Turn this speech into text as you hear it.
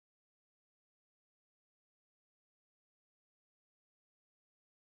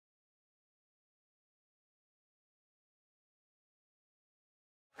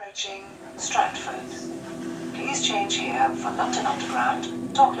Approaching Stratford. Please change here for London Underground,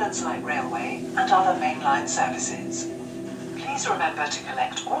 Docklands Light Railway and other mainline services. Please remember to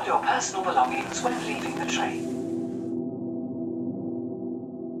collect all your personal belongings when leaving the train.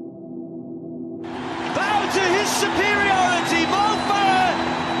 Bow to his superiority, Mo Farah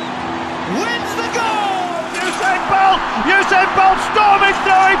wins the goal! Usain Bolt storming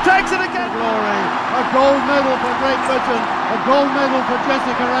through, he takes it again! Glory, a gold medal for Great Britain, a gold medal for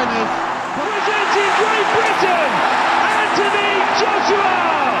Jessica Ennis. Presenting Great Britain, Anthony Joshua!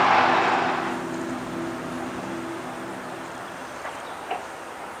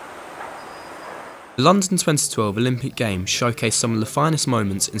 The London 2012 Olympic Games showcased some of the finest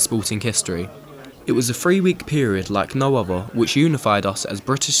moments in sporting history. It was a 3-week period like no other which unified us as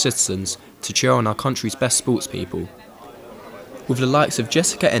British citizens to cheer on our country's best sportspeople. With the likes of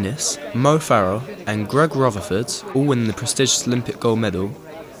Jessica Ennis, Mo Farah and Greg Rutherford all winning the prestigious Olympic gold medal,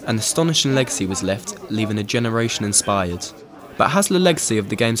 an astonishing legacy was left, leaving a generation inspired. But has the legacy of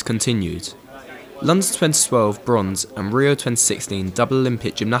the Games continued? London 2012 bronze and Rio 2016 double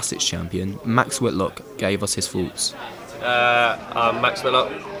Olympic gymnastics champion Max Whitlock gave us his thoughts. I'm Max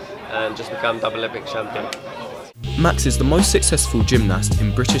Whitlock and just become double Olympic champion. Max is the most successful gymnast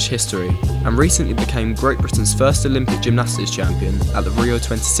in British history and recently became Great Britain's first Olympic gymnastics champion at the Rio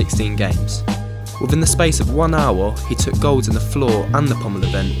 2016 Games. Within the space of 1 hour, he took golds in the floor and the pommel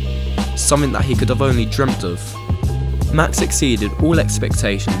event, something that he could have only dreamt of. Max exceeded all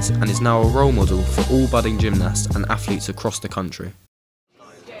expectations and is now a role model for all budding gymnasts and athletes across the country.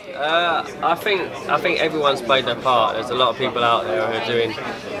 I think everyone's played their part. There's a lot of people out there who are doing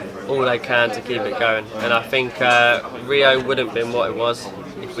all they can to keep it going, and I think Rio wouldn't have been what it was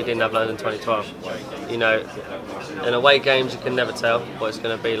if we didn't have London 2012. You know, in away games you can never tell what it's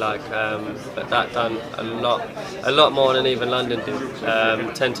going to be like, but that done a lot more than even London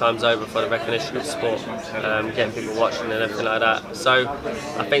did, 10 times over for the recognition of sport, getting people watching and everything like that. So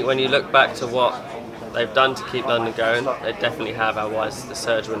I think when you look back to what they've done to keep London going, they definitely have, otherwise the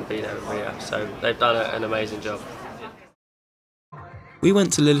surge wouldn't be there in Rio. So they've done an amazing job. We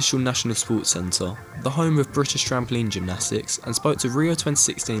went to Lilleshall National Sports Centre, the home of British trampoline gymnastics, and spoke to Rio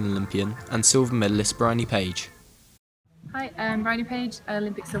 2016 Olympian and silver medalist Bryony Page. Hi, I'm Bryony Page,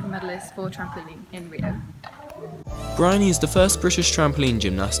 Olympic silver medalist for trampoline in Rio. Bryony is the first British trampoline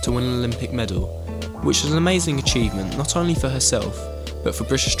gymnast to win an Olympic medal, which is an amazing achievement not only for herself, but for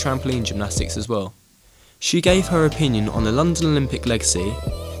British trampoline gymnastics as well. She gave her opinion on the London Olympic legacy,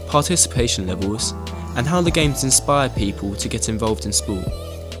 participation levels, and how the Games inspire people to get involved in sport.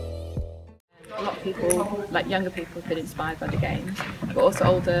 A lot of people, like younger people, have been inspired by the Games, but also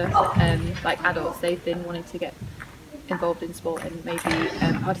older, like adults, they've been wanting to get involved in sport and maybe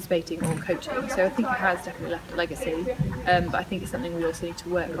participating or coaching. So I think it has definitely left a legacy, but I think it's something we also need to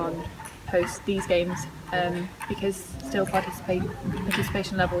work on post these Games, because still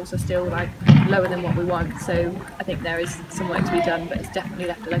participation levels are still like lower than what we want. So I think there is some work to be done, but it's definitely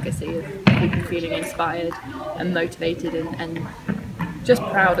left a legacy of people feeling inspired and motivated and just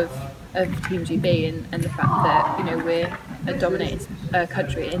proud of Team GB and the fact that, you know, we're a dominating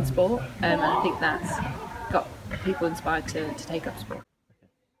country in sport, and I think that's got people inspired to take up sport.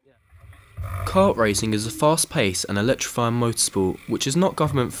 Kart racing is a fast-paced and electrifying motorsport which is not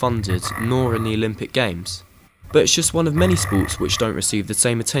government funded nor in the Olympic Games, but it's just one of many sports which don't receive the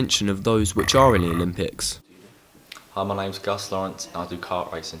same attention of those which are in the Olympics. Hi, my name's Gus Lawrence and I do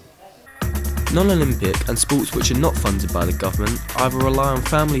kart racing. Non-Olympic and sports which are not funded by the government either rely on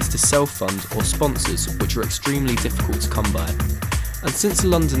families to self-fund or sponsors, which are extremely difficult to come by. And since the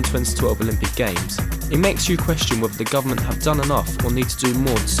London 2012 Olympic Games, it makes you question whether the government have done enough or need to do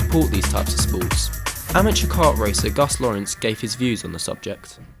more to support these types of sports. Amateur kart racer Gus Lawrence gave his views on the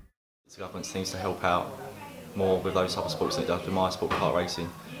subject. The government seems to help out more with those type of sports than it does with my sport, kart racing.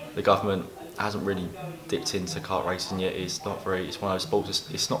 The government hasn't really dipped into kart racing yet. It's one of those sports,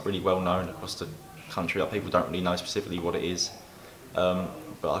 it's not really well known across the country. Like, people don't really know specifically what it is. But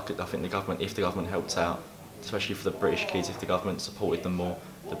I think the government, if the government helped out, especially for the British kids, if the government supported them more,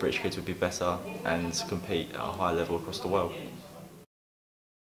 the British kids would be better and compete at a high level across the world.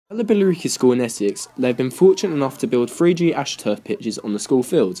 At the Billericay School in Essex, they've been fortunate enough to build 3G AstroTurf pitches on the school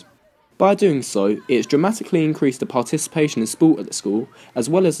field. By doing so, it has dramatically increased the participation in sport at the school, as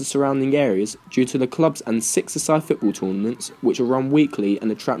well as the surrounding areas, due to the clubs and 6-a-side football tournaments, which are run weekly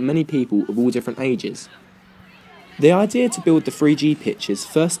and attract many people of all different ages. The idea to build the 3G pitches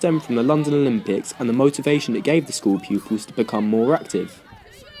first stemmed from the London Olympics and the motivation it gave the school pupils to become more active.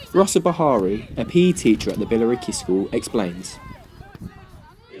 Russell Bahari, a PE teacher at the Billericay School, explains.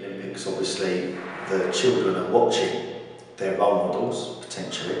 The Olympics, obviously, the children are watching their role models,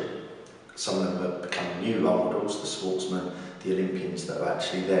 potentially. Some of them are becoming new role models, the sportsmen, the Olympians that are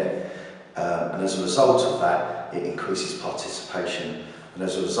actually there. And as a result of that, it increases participation. And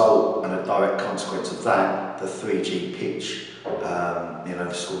as a result, and a direct consequence of that, the 3G pitch,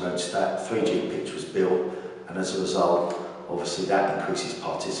 the school noticed that 3G pitch was built, and as a result, obviously that increases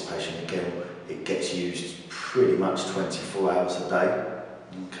participation again. It gets used pretty much 24 hours a day.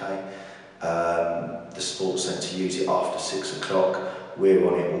 Okay. The sports centre use it after 6 o'clock. We're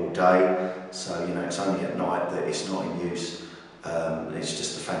on it all day, so it's only at night that it's not in use. It's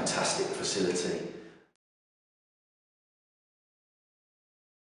just a fantastic facility.